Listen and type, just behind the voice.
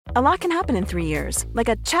A lot can happen in 3 years, like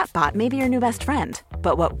a chatbot may be your new best friend.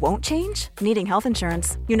 But what won't change? Needing health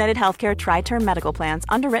insurance. United Healthcare Tri-Term Medical Plans,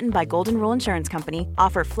 underwritten by Golden Rule Insurance Company,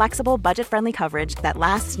 offer flexible, budget-friendly coverage that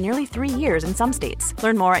lasts nearly 3 years in some states.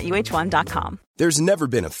 Learn more at uh1.com. There's never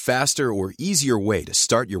been a faster or easier way to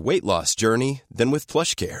start your weight loss journey than with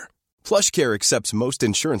PlushCare. PlushCare accepts most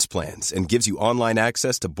insurance plans and gives you online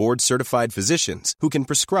access to board-certified physicians who can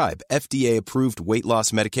prescribe FDA-approved weight loss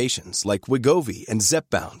medications like Wegovy and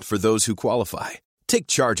Zepbound for those who qualify. Take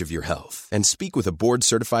charge of your health and speak with a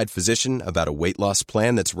board-certified physician about a weight loss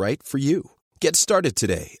plan that's right for you. Get started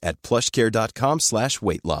today at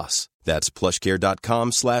plushcare.com/weight loss. That's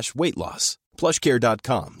plushcare.com/weight loss.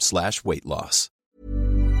 plushcare.com/weight loss.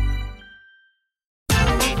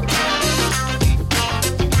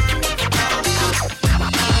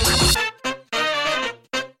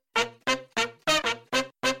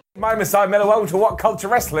 My name is Simon Miller, welcome to What Culture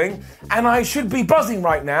Wrestling, and I should be buzzing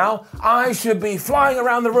right now. I should be flying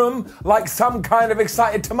around the room like some kind of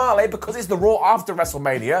excited tamale because it's the Raw after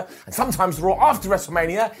WrestleMania, and sometimes the Raw after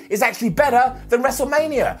WrestleMania is actually better than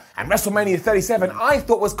WrestleMania. And WrestleMania 37 I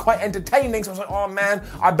thought was quite entertaining, so I was like, oh man,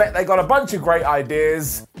 I bet they got a bunch of great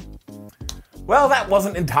ideas. Well, that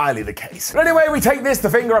wasn't entirely the case. But anyway, we take this,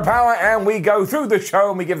 the finger of power, and we go through the show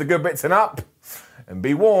and we give the good bits an up. And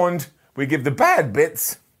be warned, we give the bad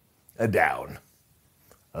bits a down.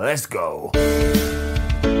 Let's go.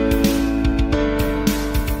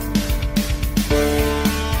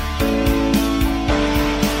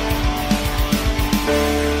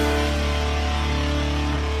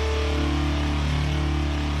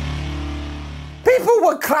 People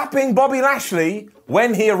were clapping Bobby Lashley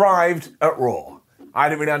when he arrived at Raw. I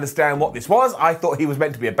didn't really understand what this was. I thought he was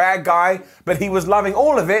meant to be a bad guy, but he was loving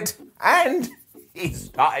all of it, and he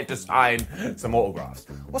started to sign some autographs.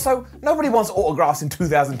 Also, nobody wants autographs in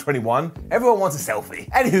 2021. Everyone wants a selfie.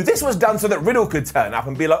 Anywho, this was done so that Riddle could turn up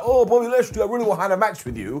and be like, oh, Bobby Lashley, I really want to have a match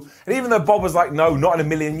with you. And even though Bob was like, no, not in a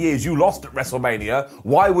million years, you lost at WrestleMania,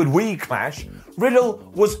 why would we clash? Riddle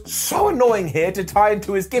was so annoying here to tie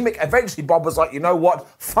into his gimmick. Eventually, Bob was like, you know what?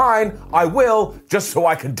 Fine, I will, just so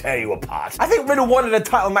I can tear you apart. I think Riddle wanted a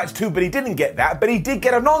title match too, but he didn't get that. But he did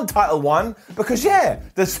get a non-title one because, yeah,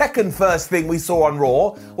 the second first thing we saw on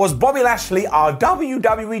Raw was Bobby Lashley, our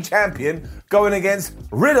WWE champion, going against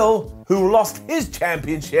Riddle, who lost his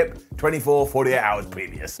championship 48 hours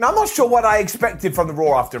previous. Now, I'm not sure what I expected from the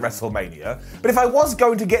Raw after WrestleMania, but if I was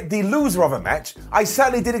going to get the loser of a match, I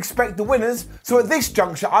certainly did expect the winners. So at this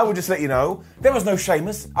juncture, I will just let you know, there was no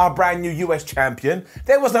Sheamus, our brand new US champion.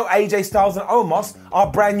 There was no AJ Styles and Omos, our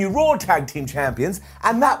brand new Raw Tag Team champions.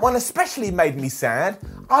 And that one especially made me sad.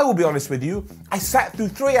 I will be honest with you, I sat through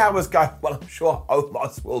 3 hours going, well, I'm sure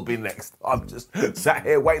Omos will be next. I'm just sat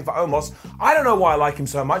here waiting for Omos. I don't know why I like him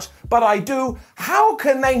so much, but I do. How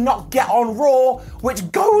can they not get on Raw, which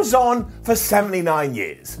goes on for 79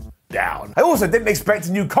 years? Down. I also didn't expect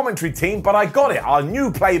a new commentary team, but I got it. Our new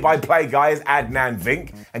play-by-play guy is Adnan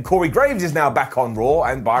Vink, and Corey Graves is now back on Raw,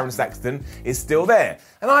 and Byron Saxton is still there.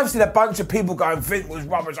 And I've seen a bunch of people going, Vink was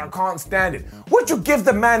rubbish, I can't stand it. Would you give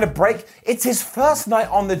the man a break? It's his first night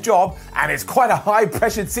on the job, and it's quite a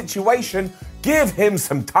high-pressured situation. Give him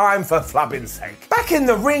some time for flubbing's sake. Back in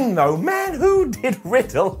the ring though, man, who did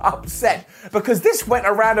Riddle upset? Because this went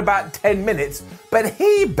around about 10 minutes, but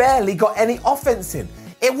he barely got any offense in.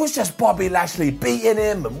 It was just Bobby Lashley beating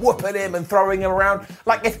him and whooping him and throwing him around.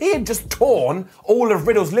 Like, if he had just torn all of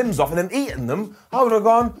Riddle's limbs off and then eaten them, I would have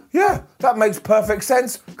gone, yeah, that makes perfect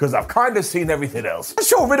sense, because I've kind of seen everything else. I'm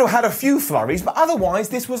sure Riddle had a few flurries, but otherwise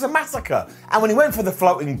this was a massacre. And when he went for the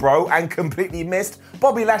floating bro and completely missed,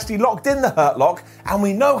 Bobby Lashley locked in the Hurt Lock, and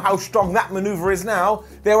we know how strong that maneuver is now.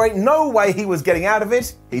 There ain't no way he was getting out of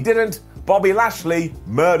it. He didn't. Bobby Lashley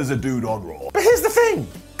murders a dude on Raw. But here's the thing.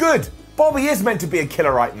 Good. Bobby is meant to be a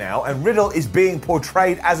killer right now, and Riddle is being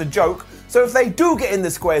portrayed as a joke, so if they do get in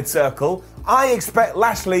the squared circle, I expect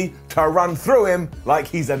Lashley to run through him like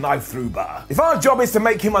he's a knife through butter. If our job is to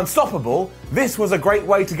make him unstoppable, this was a great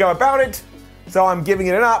way to go about it, so I'm giving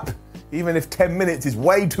it an up, even if 10 minutes is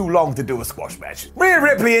way too long to do a squash match. Rhea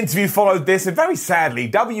Ripley interview followed this, and very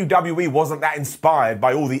sadly, WWE wasn't that inspired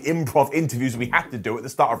by all the improv interviews we had to do at the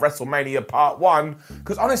start of WrestleMania Part 1,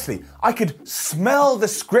 because honestly, I could smell the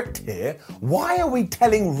script here. Why are we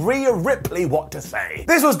telling Rhea Ripley what to say?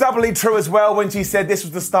 This was doubly true as well when she said this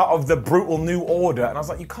was the start of the Brutal New Order, and I was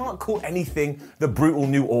like, you can't call anything the Brutal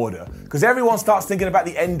New Order, because everyone starts thinking about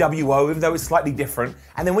the NWO, even though it's slightly different,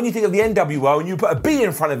 and then when you think of the NWO and you put a B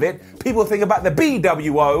in front of it, people think about the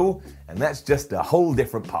BWO, and that's just a whole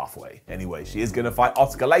different pathway. Anyway, she is going to fight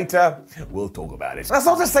Asuka later. We'll talk about it. That's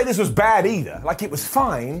not to say this was bad either. Like, it was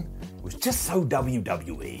fine. It was just so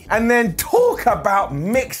WWE. And then talk about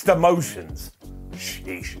mixed emotions.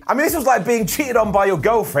 Sheesh. I mean, this was like being cheated on by your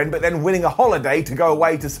girlfriend, but then winning a holiday to go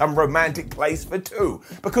away to some romantic place for two.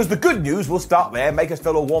 Because the good news, we'll start there, make us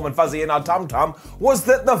feel all warm and fuzzy in our tum-tum, was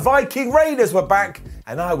that the Viking Raiders were back,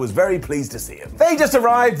 and I was very pleased to see them. They just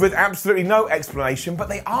arrived with absolutely no explanation, but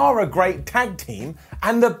they are a great tag team,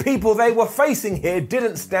 and the people they were facing here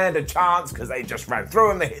didn't stand a chance because they just ran through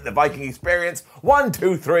them. They hit the Viking experience, 1,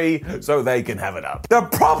 2, 3, so they can have it up. The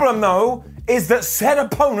problem, though, is that said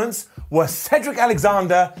opponents were Cedric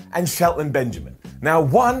Alexander and Shelton Benjamin. Now,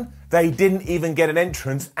 1, they didn't even get an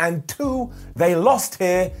entrance, and 2, they lost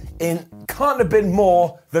here in can't have been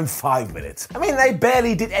more than 5 minutes. I mean, they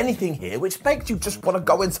barely did anything here, which makes you just want to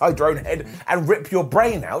go inside your own head and rip your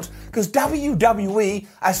brain out, because WWE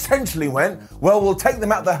essentially went, well, we'll take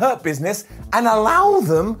them out the Hurt Business and allow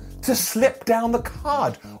them to slip down the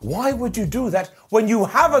card. Why would you do that when you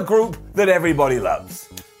have a group that everybody loves?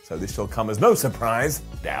 So this shall come as no surprise,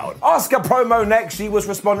 down. Asuka promo next, she was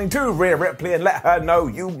responding to Rhea Ripley and let her know,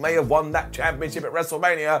 you may have won that championship at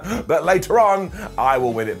WrestleMania, but later on, I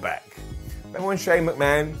will win it back. Remember when Shane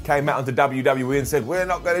McMahon came out onto WWE and said, we're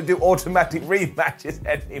not going to do automatic rematches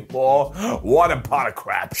anymore? What a pile of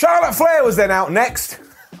crap. Charlotte Flair was then out next.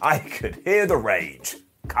 I could hear the rage.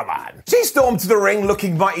 Come on. She stormed to the ring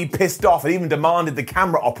looking mighty pissed off and even demanded the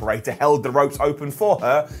camera operator held the ropes open for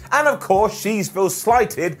her. And of course, she feels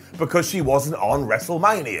slighted because she wasn't on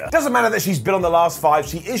WrestleMania. Doesn't matter that she's been on the last 5,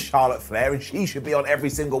 she is Charlotte Flair and she should be on every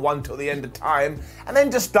single one till the end of time. And then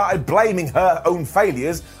just started blaming her own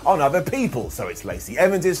failures on other people. So it's Lacey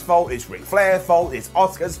Evans' fault, it's Ric Flair's fault, it's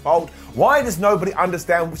Asuka's fault. Why does nobody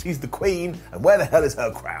understand she's the queen and where the hell is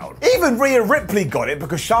her crown? Even Rhea Ripley got it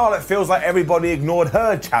because Charlotte feels like everybody ignored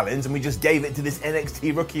her challenge and we just gave it to this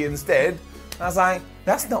NXT rookie instead. I was like,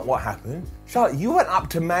 that's not what happened. Charlotte, you went up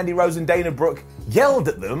to Mandy Rose and Dana Brooke, yelled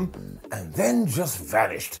at them, and then just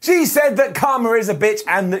vanished. She said that Karma is a bitch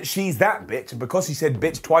and that she's that bitch. And because she said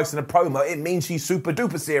bitch twice in a promo, it means she's super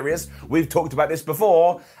duper serious. We've talked about this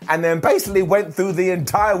before. And then basically went through the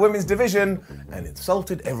entire women's division and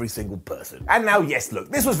insulted every single person. And now, yes,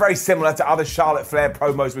 look, this was very similar to other Charlotte Flair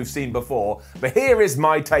promos we've seen before. But here is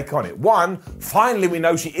my take on it. 1, finally we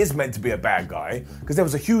know she is meant to be a bad guy, because there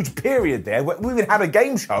was a huge period there where we even had a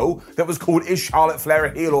game show that was called Is Charlotte Flair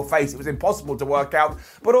a heel or face? It was impossible to work out.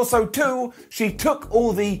 But also 2, she took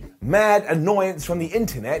all the mad annoyance from the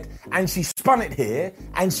internet and she spun it here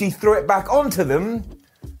and she threw it back onto them.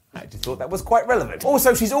 I just thought that was quite relevant.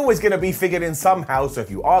 Also, she's always going to be figured in somehow, so if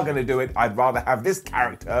you are going to do it, I'd rather have this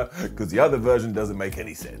character, because the other version doesn't make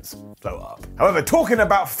any sense. Blow up. However, talking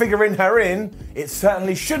about figuring her in, it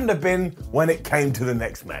certainly shouldn't have been when it came to the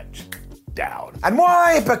next match. Down. And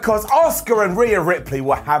why? Because Asuka and Rhea Ripley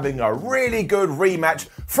were having a really good rematch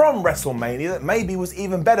from WrestleMania that maybe was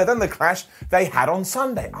even better than the clash they had on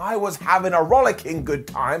Sunday. I was having a rollicking good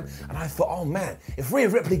time and I thought, oh man, if Rhea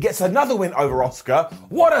Ripley gets another win over Asuka,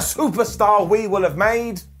 what a superstar we will have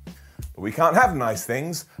made. But we can't have nice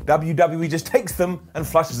things. WWE just takes them and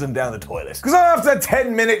flushes them down the toilet. Because after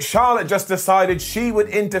 10 minutes, Charlotte just decided she would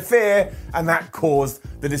interfere, and that caused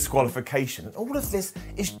the disqualification. And all of this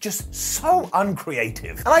is just so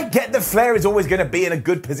uncreative. And I get that Flair is always going to be in a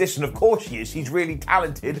good position. Of course she is. She's really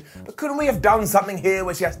talented. But couldn't we have done something here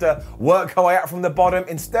where she has to work her way out from the bottom?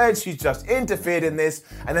 Instead, she's just interfered in this.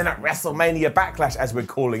 And then at WrestleMania Backlash, as we're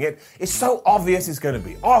calling it, it's so obvious it's going to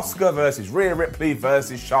be Asuka versus Rhea Ripley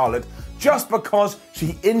versus Charlotte, just because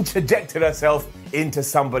she interjected herself into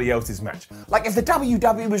somebody else's match. Like, if the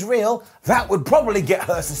WWE was real, that would probably get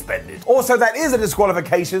her suspended. Also, that is a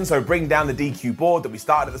disqualification, so bring down the DQ board that we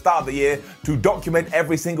started at the start of the year to document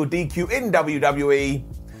every single DQ in WWE.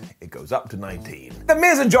 It goes up to 19. The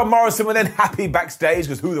Miz and John Morrison were then happy backstage,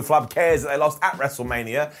 because who the flub cares that they lost at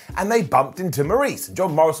WrestleMania, and they bumped into Maurice. And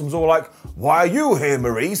John Morrison was all like, why are you here,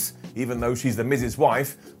 Maurice? Even though she's the Miz's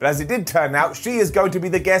wife. But as it did turn out, she is going to be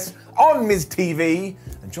the guest on Miz TV.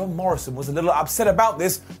 And John Morrison was a little upset about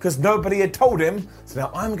this because nobody had told him. So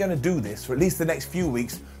now I'm going to do this for at least the next few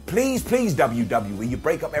weeks. Please, please, WWE, you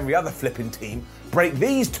break up every other flipping team. Break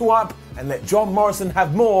these 2 up and let John Morrison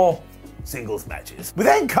have more singles matches. We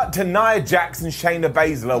then cut to Nia Jax and Shayna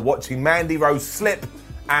Baszler watching Mandy Rose slip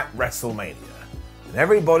at WrestleMania. And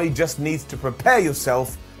everybody just needs to prepare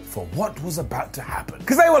yourself for what was about to happen.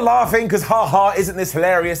 Because they were laughing, because haha, isn't this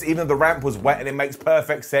hilarious, even though the ramp was wet and it makes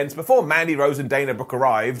perfect sense, before Mandy Rose and Dana Brooke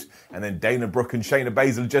arrived, and then Dana Brooke and Shayna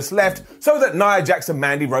Baszler just left, so that Nia Jax and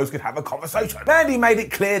Mandy Rose could have a conversation. Mandy made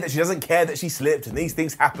it clear that she doesn't care that she slipped and these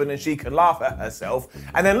things happen and she can laugh at herself,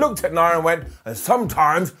 and then looked at Nia and went, and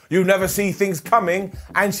sometimes you never see things coming,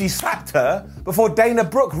 and she slapped her before Dana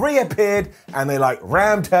Brooke reappeared and they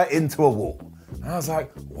rammed her into a wall. And I was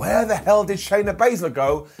like, where the hell did Shayna Baszler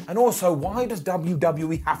go? And also, why does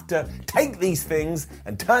WWE have to take these things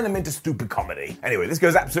and turn them into stupid comedy? Anyway, this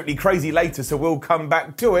goes absolutely crazy later, so we'll come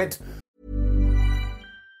back to it.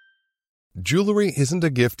 Jewelry isn't a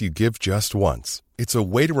gift you give just once. It's a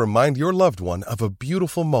way to remind your loved one of a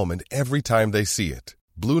beautiful moment every time they see it.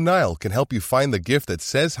 Blue Nile can help you find the gift that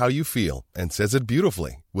says how you feel and says it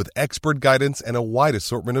beautifully, with expert guidance and a wide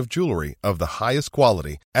assortment of jewelry of the highest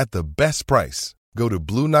quality at the best price. Go to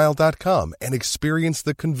BlueNile.com and experience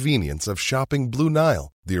the convenience of shopping Blue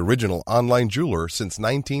Nile, the original online jeweler since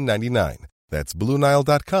 1999. That's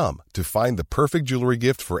BlueNile.com to find the perfect jewelry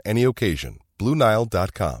gift for any occasion.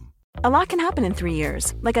 BlueNile.com. A lot can happen in 3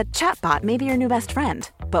 years, like a chatbot may be your new best friend.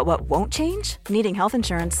 But what won't change? Needing health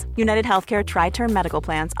insurance. United Healthcare Tri-Term Medical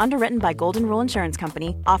Plans, underwritten by Golden Rule Insurance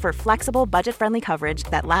Company, offer flexible, budget-friendly coverage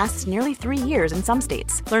that lasts nearly 3 years in some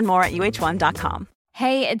states. Learn more at UH1.com.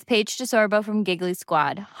 Hey, it's Paige DeSorbo from Giggly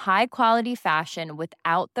Squad. High quality fashion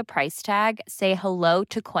without the price tag. Say hello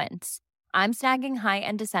to Quince. I'm snagging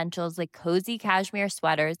high-end essentials like cozy cashmere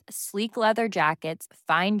sweaters, sleek leather jackets,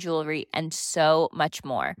 fine jewelry, and so much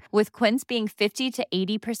more. With Quince being 50 to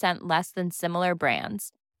 80% less than similar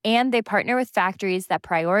brands. And they partner with factories that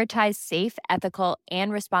prioritize safe, ethical,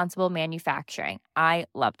 and responsible manufacturing. I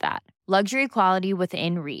love that. Luxury quality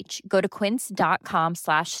within reach. Go to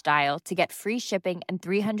quince.com/style to get free shipping and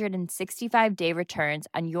 365-day returns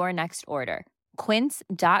on your next order.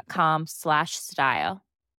 Quince.com/style.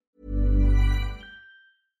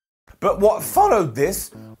 But what followed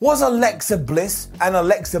this was Alexa Bliss and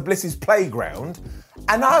Alexa Bliss's playground,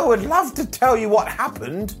 and I would love to tell you what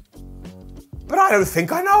happened, but I don't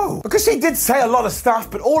think I know. Because she did say a lot of stuff,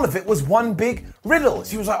 but all of it was one big riddle.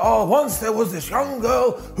 She was like, oh, once there was this young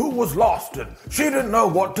girl who was lost and she didn't know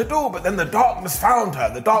what to do, but then the darkness found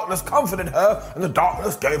her, the darkness comforted her, and the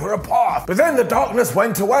darkness gave her a path. But then the darkness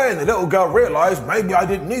went away and the little girl realized maybe I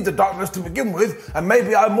didn't need the darkness to begin with, and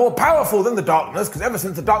maybe I'm more powerful than the darkness, because ever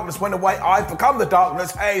since the darkness went away, I've become the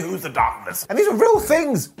darkness. Hey, who's the darkness? And these are real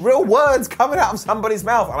things, real words coming out of somebody's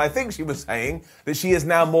mouth. And I think she was saying that she is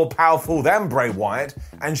now more powerful than Bray Wyatt,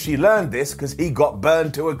 and she learned this because he got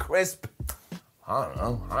burned to a crisp. I don't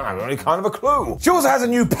know, I don't have any kind of a clue. She also has a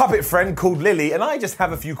new puppet friend called Lily, and I just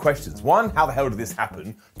have a few questions. One, how the hell did this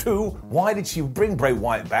happen? Two, why did she bring Bray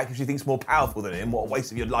Wyatt back if she thinks more powerful than him? What a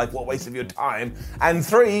waste of your life, what a waste of your time. And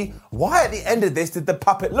three, why at the end of this did the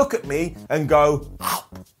puppet look at me and go,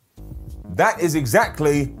 that is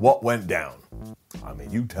exactly what went down. I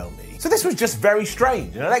mean, you tell me. So this was just very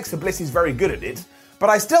strange, and Alexa Bliss is very good at it. But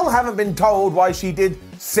I still haven't been told why she did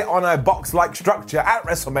sit on a box-like structure at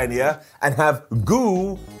WrestleMania and have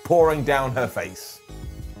goo pouring down her face.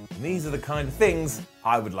 And these are the kind of things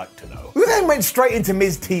I would like to know. We then went straight into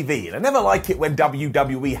Miz TV, and I never like it when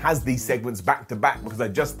WWE has these segments back-to-back because I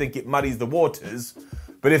just think it muddies the waters.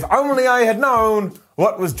 But if only I had known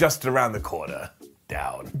what was just around the corner.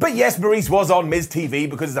 Down. But yes, Maryse was on Miz TV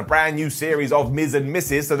because it's a brand new series of Miz and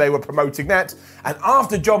Mrs., so they were promoting that. And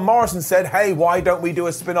after John Morrison said, hey, why don't we do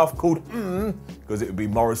a spin-off called because it would be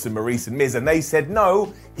Morrison, Maryse and Miz, and they said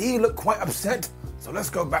no, he looked quite upset. So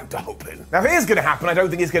let's go back to hoping. Now, if it is going to happen, I don't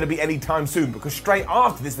think it's going to be any time soon, because straight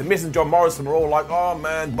after this, The Miz and John Morrison were all like, oh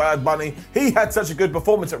man, Bad Bunny, he had such a good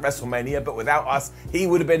performance at WrestleMania, but without us, he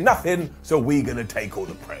would have been nothing, so we're going to take all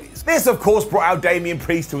the praise. This, of course, brought out Damian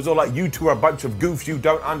Priest, who was all like, you two are a bunch of goofs, you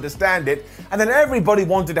don't understand it. And then everybody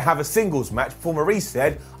wanted to have a singles match before Maryse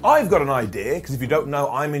said, I've got an idea, because if you don't know,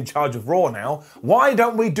 I'm in charge of Raw now. Why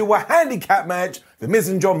don't we do a handicap match? The Miz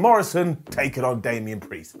and John Morrison take it on Damian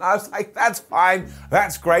Priest. And I was like, that's fine,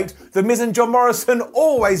 that's great. The Miz and John Morrison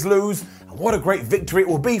always lose. And what a great victory it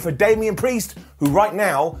will be for Damian Priest, who right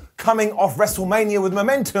now, coming off WrestleMania with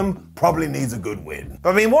momentum, probably needs a good win.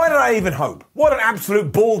 But I mean, why did I even hope? What an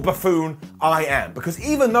absolute bald buffoon I am. Because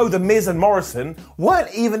even though The Miz and Morrison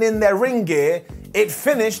weren't even in their ring gear, it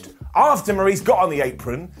finished after Maryse got on the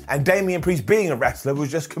apron, and Damian Priest, being a wrestler, was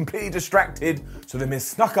just completely distracted, so The Miz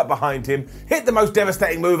snuck up behind him, hit the most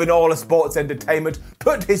devastating move in all of sports entertainment,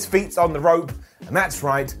 put his feet on the rope, and that's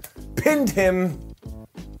right, pinned him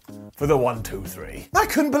for the 1, 2, 3. I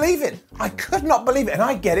couldn't believe it. I could not believe it. And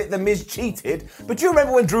I get it, The Miz cheated. But do you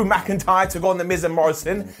remember when Drew McIntyre took on The Miz and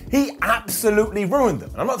Morrison? He absolutely ruined them.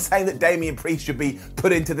 And I'm not saying that Damian Priest should be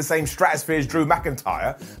put into the same stratosphere as Drew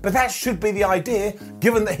McIntyre, but that should be the idea,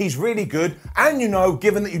 given that he's really good, and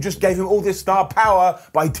given that you just gave him all this star power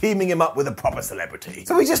by teaming him up with a proper celebrity.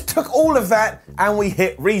 So we just took all of that and we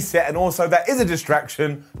hit reset, and also that is a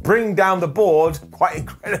distraction. Bring down the board, quite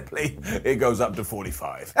incredibly, it goes up to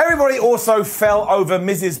 45. Everybody also fell over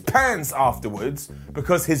Miz's pants afterwards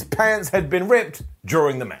because his pants had been ripped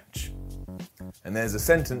during the match. And there's a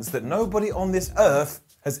sentence that nobody on this earth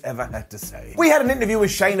has ever had to say. We had an interview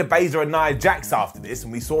with Shayna Baszler and Nia Jax after this,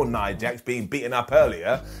 and we saw Nia Jax being beaten up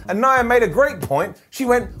earlier, and Nia made a great point. She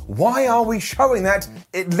went, why are we showing that?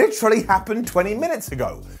 It literally happened 20 minutes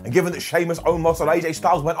ago. And given that Sheamus, Omos, and AJ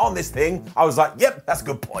Styles went on this thing, I was like, yep, that's a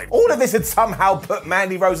good point. All of this had somehow put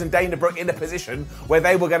Mandy Rose and Dana Brooke in a position where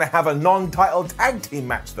they were going to have a non-title tag team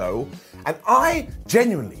match, though. And I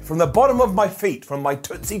genuinely, from the bottom of my feet, from my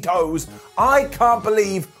tootsie toes, I can't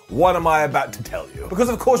believe what am I about to tell you. Because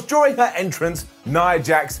of course, during her entrance, Nia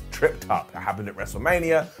Jax tripped up. It happened at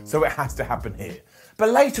WrestleMania, so it has to happen here. But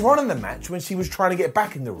later on in the match, when she was trying to get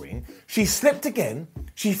back in the ring, she slipped again,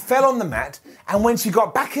 she fell on the mat, and when she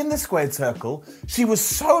got back in the squared circle, she was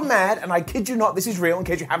so mad, and I kid you not, this is real in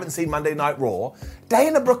case you haven't seen Monday Night Raw,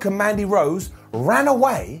 Dana Brooke and Mandy Rose ran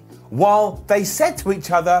away while they said to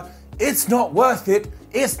each other, it's not worth it,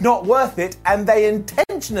 and they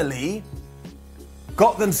intentionally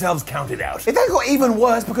got themselves counted out. It then got even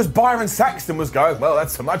worse because Byron Saxton was going, well,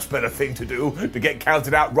 that's a much better thing to do, to get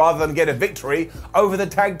counted out rather than get a victory over the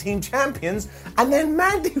tag team champions. And then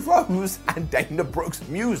Mandy Rose and Dana Brooke's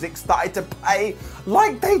music started to play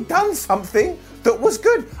like they'd done something that was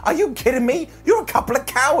good. Are you kidding me? You're a couple of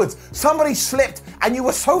cowards. Somebody slipped and you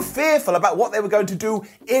were so fearful about what they were going to do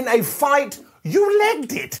in a fight, you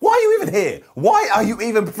legged it. Why are you even here? Why are you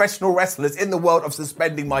even professional wrestlers in the world of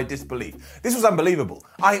suspending my disbelief? This was unbelievable.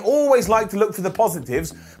 I always like to look for the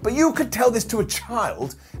positives, but you could tell this to a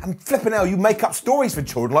child and flipping out, you make up stories for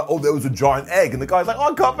children like, oh, there was a giant egg. And the guy's like,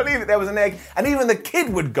 oh, I can't believe it, there was an egg. And even the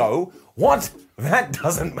kid would go, what? That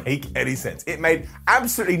doesn't make any sense. It made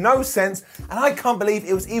absolutely no sense, and I can't believe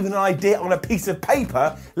it was even an idea on a piece of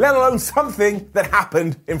paper, let alone something that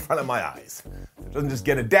happened in front of my eyes. It doesn't just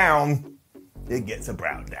get a down, it gets a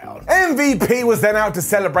brown down. MVP was then out to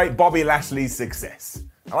celebrate Bobby Lashley's success.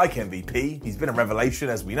 I like MVP. He's been a revelation,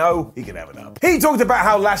 as we know. He can have it up. He talked about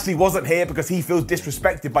how Lashley wasn't here because he feels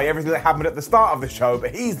disrespected by everything that happened at the start of the show,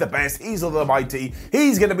 but he's the best, he's almighty,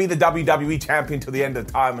 he's going to be the WWE champion till the end of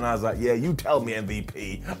time. And I was like, yeah, you tell me,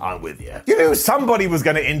 MVP, I'm with you. You knew somebody was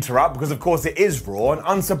going to interrupt because, of course, it is Raw, and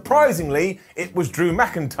unsurprisingly, it was Drew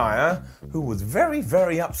McIntyre, who was very,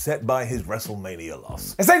 very upset by his WrestleMania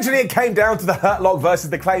loss. Essentially, it came down to the Hurt Lock versus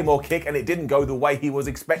the Claymore kick, and it didn't go the way he was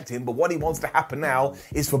expecting, but what he wants to happen now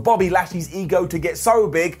is for Bobby Lashley's ego to get so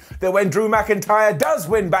big that when Drew McIntyre does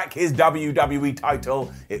win back his WWE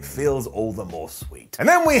title, it feels all the more sweet. And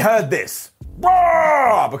then we heard this.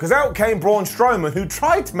 Roar! Because out came Braun Strowman, who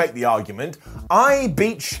tried to make the argument, I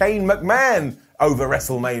beat Shane McMahon over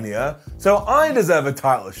WrestleMania, so I deserve a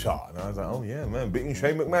title shot. And I was like, oh yeah, man, beating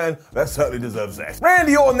Shane McMahon, that certainly deserves that.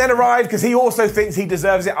 Randy Orton then arrived because he also thinks he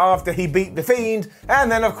deserves it after he beat The Fiend.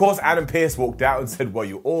 And then, of course, Adam Pearce walked out and said, well,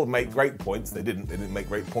 you all make great points. They didn't make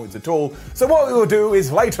great points at all. So what we will do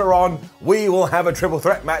is later on, we will have a triple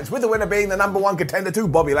threat match with the winner being the number one contender to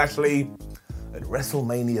Bobby Lashley at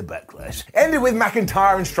WrestleMania Backlash. Ended with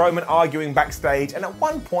McIntyre and Strowman arguing backstage, and at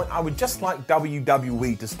one point I would just like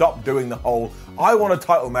WWE to stop doing the whole, I want a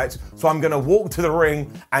title match, so I'm gonna walk to the ring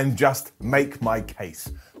and just make my case.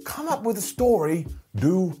 Come up with a story,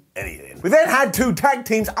 do anything. We then had two tag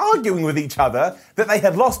teams arguing with each other that they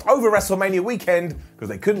had lost over WrestleMania weekend because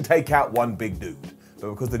they couldn't take out one big dude.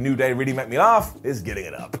 But because the New Day really make me laugh, it's getting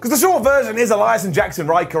it up. Because the short version is Elias and Jackson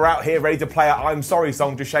Riker out here ready to play a I'm Sorry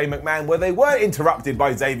song to Shane McMahon, where they weren't interrupted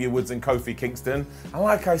by Xavier Woods and Kofi Kingston. And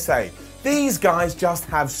like I say, these guys just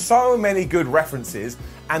have so many good references,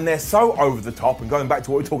 and they're so over the top, and going back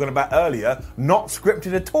to what we were talking about earlier, not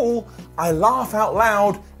scripted at all. I laugh out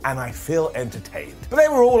loud and I feel entertained. But they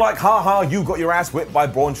were all like, ha, you got your ass whipped by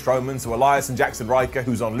Braun Strowman. So Elias and Jackson Riker,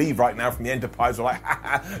 who's on leave right now from the Enterprise, were like,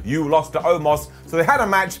 ha, you lost to Omos. So they had a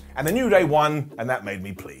match and the New Day won, and that made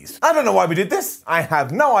me pleased. I don't know why we did this. I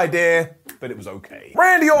have no idea, but it was okay.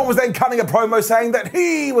 Randy Orton was then cutting a promo saying that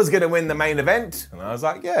he was going to win the main event. And I was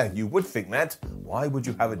like, yeah, you would think that. Why would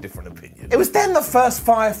you have a different opinion? It was then the first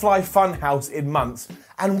Firefly Funhouse in months,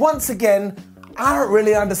 and once again, I don't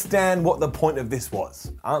really understand what the point of this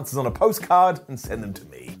was. Answers on a postcard and send them to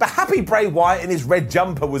me. The happy Bray Wyatt in his red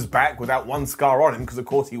jumper was back without one scar on him because of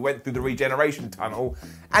course he went through the regeneration tunnel,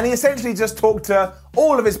 and he essentially just talked to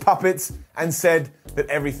all of his puppets and said that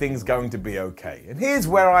everything's going to be okay. And here's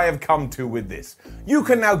where I have come to with this. You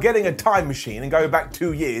can now get in a time machine and go back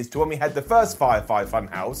 2 years to when we had the first Firefly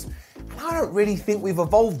Funhouse, and I don't really think we've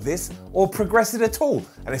evolved this or progressed it at all.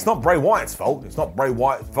 And it's not Bray Wyatt's fault. It's not Bray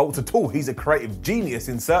Wyatt's fault at all. He's a creative genius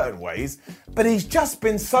in certain ways, but he's just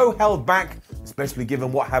been so held back, especially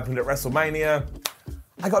given what happened at WrestleMania.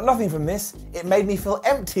 I got nothing from this. It made me feel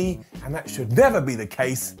empty, and that should never be the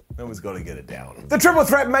case. No one's got to get it down. The Triple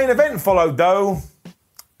Threat main event followed, though.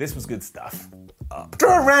 This was good stuff.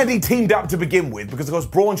 Drew and Randy teamed up to begin with because, of course,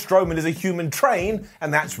 Braun Strowman is a human train,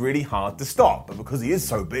 and that's really hard to stop. But because he is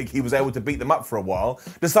so big, he was able to beat them up for a while,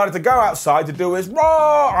 decided to go outside to do his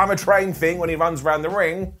 "Raw, I'm a train" thing when he runs around the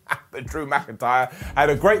ring. But Drew McIntyre had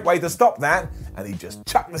a great way to stop that, and he just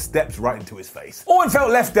chucked the steps right into his face. Orton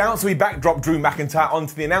felt left out, so he backdropped Drew McIntyre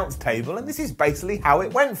onto the announce table, and this is basically how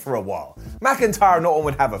it went for a while. McIntyre and Orton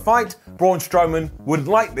would have a fight. Braun Strowman wouldn't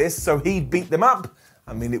like this, so he'd beat them up.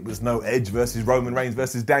 I mean, it was no Edge versus Roman Reigns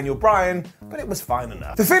versus Daniel Bryan, but it was fine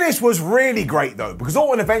enough. The finish was really great, though, because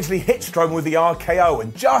Orton eventually hit Strowman with the RKO,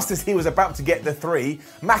 and just as he was about to get the 3,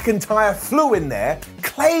 McIntyre flew in there,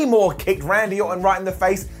 Claymore kicked Randy Orton right in the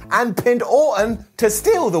face, and pinned Orton to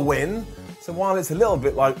steal the win. So while it's a little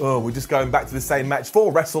bit like, oh, we're just going back to the same match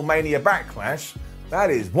for WrestleMania Backlash, that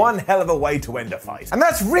is one hell of a way to end a fight. And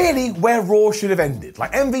that's really where Raw should have ended.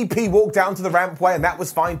 Like, MVP walked down to the rampway and that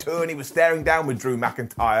was fine too, and he was staring down with Drew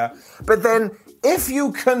McIntyre. But then, if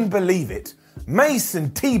you can believe it, Mace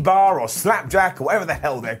and T-Bar or Slapjack or whatever the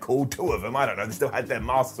hell they're called, 2 of them, I don't know, they still had their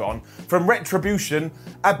masks on, from Retribution,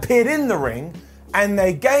 appeared in the ring, and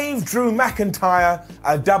they gave Drew McIntyre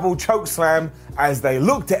a double chokeslam as they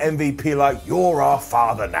looked at MVP like, you're our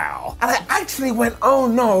father now. And I actually went, oh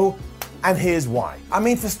no. And here's why. I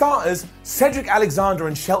mean, for starters, Cedric Alexander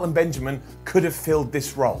and Shelton Benjamin could have filled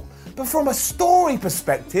this role. But from a story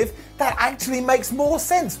perspective, that actually makes more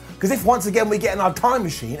sense. Because if once again we get in our time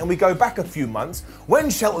machine and we go back a few months,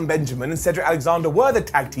 when Shelton Benjamin and Cedric Alexander were the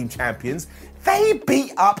tag team champions, they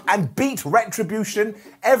beat up and beat Retribution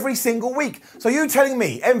every single week. So you telling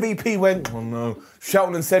me MVP went, oh no,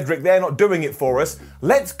 Shelton and Cedric, they're not doing it for us.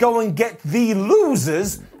 Let's go and get the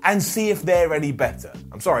losers and see if they're any better.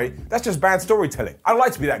 I'm sorry, that's just bad storytelling. I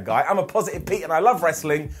like to be that guy. I'm a positive Pete and I love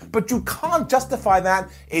wrestling, but you can't justify that.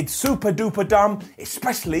 It's super duper dumb,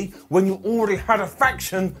 especially when you already had a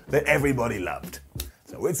faction that everybody loved.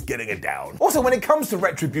 So it's getting it down. Also, when it comes to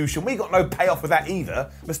Retribution, we got no payoff for that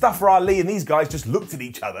either. Mustafa Ali and these guys just looked at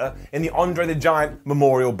each other in the Andre the Giant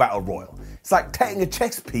Memorial Battle Royal. It's like taking a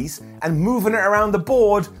chess piece and moving it around the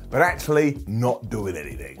board, but actually not doing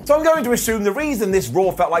anything. So I'm going to assume the reason this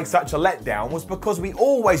Raw felt like such a letdown was because we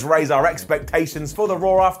always raise our expectations for the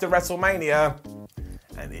Raw after WrestleMania,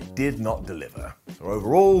 and it did not deliver. So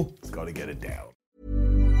overall, it's got to get it down.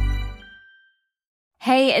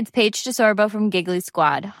 Hey, it's Paige DeSorbo from Giggly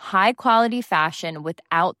Squad. High quality fashion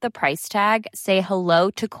without the price tag. Say hello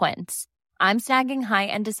to Quince. I'm snagging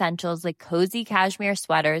high-end essentials like cozy cashmere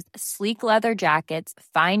sweaters, sleek leather jackets,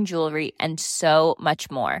 fine jewelry, and so much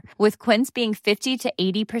more. With Quince being 50 to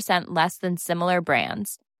 80% less than similar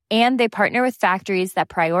brands. And they partner with factories that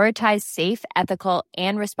prioritize safe, ethical,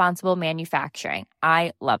 and responsible manufacturing.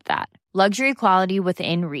 I love that. Luxury quality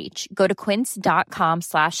within reach. Go to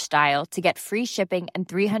quince.com/style to get free shipping and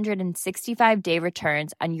 365-day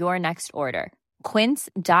returns on your next order.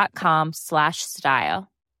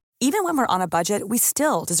 Quince.com/style. Even when we're on a budget, we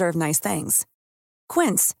still deserve nice things.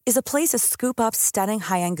 Quince is a place to scoop up stunning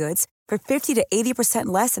high-end goods for 50 to 80%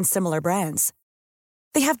 less than similar brands.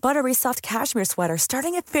 They have buttery soft cashmere sweaters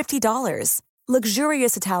starting at $50,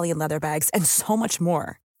 luxurious Italian leather bags, and so much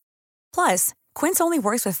more. Plus, Quince only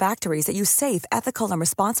works with factories that use safe, ethical, and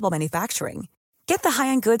responsible manufacturing. Get the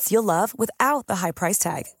high-end goods you'll love without the high price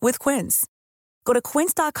tag with Quince. Go to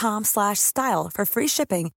quince.com/style for free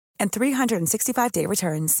shipping and 365-day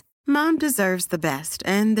returns. Mom deserves the best,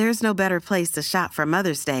 and there's no better place to shop for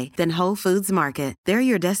Mother's Day than Whole Foods Market. They're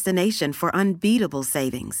your destination for unbeatable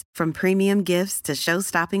savings, from premium gifts to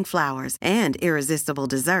show-stopping flowers and irresistible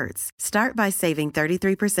desserts. Start by saving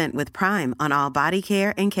 33% with Prime on all body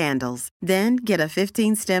care and candles. Then get a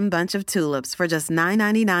 15-stem bunch of tulips for just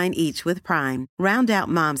 $9.99 each with Prime. Round out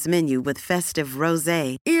Mom's menu with festive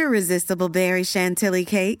rosé, irresistible berry chantilly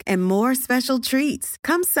cake, and more special treats.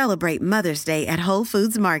 Come celebrate Mother's Day at Whole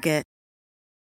Foods Market.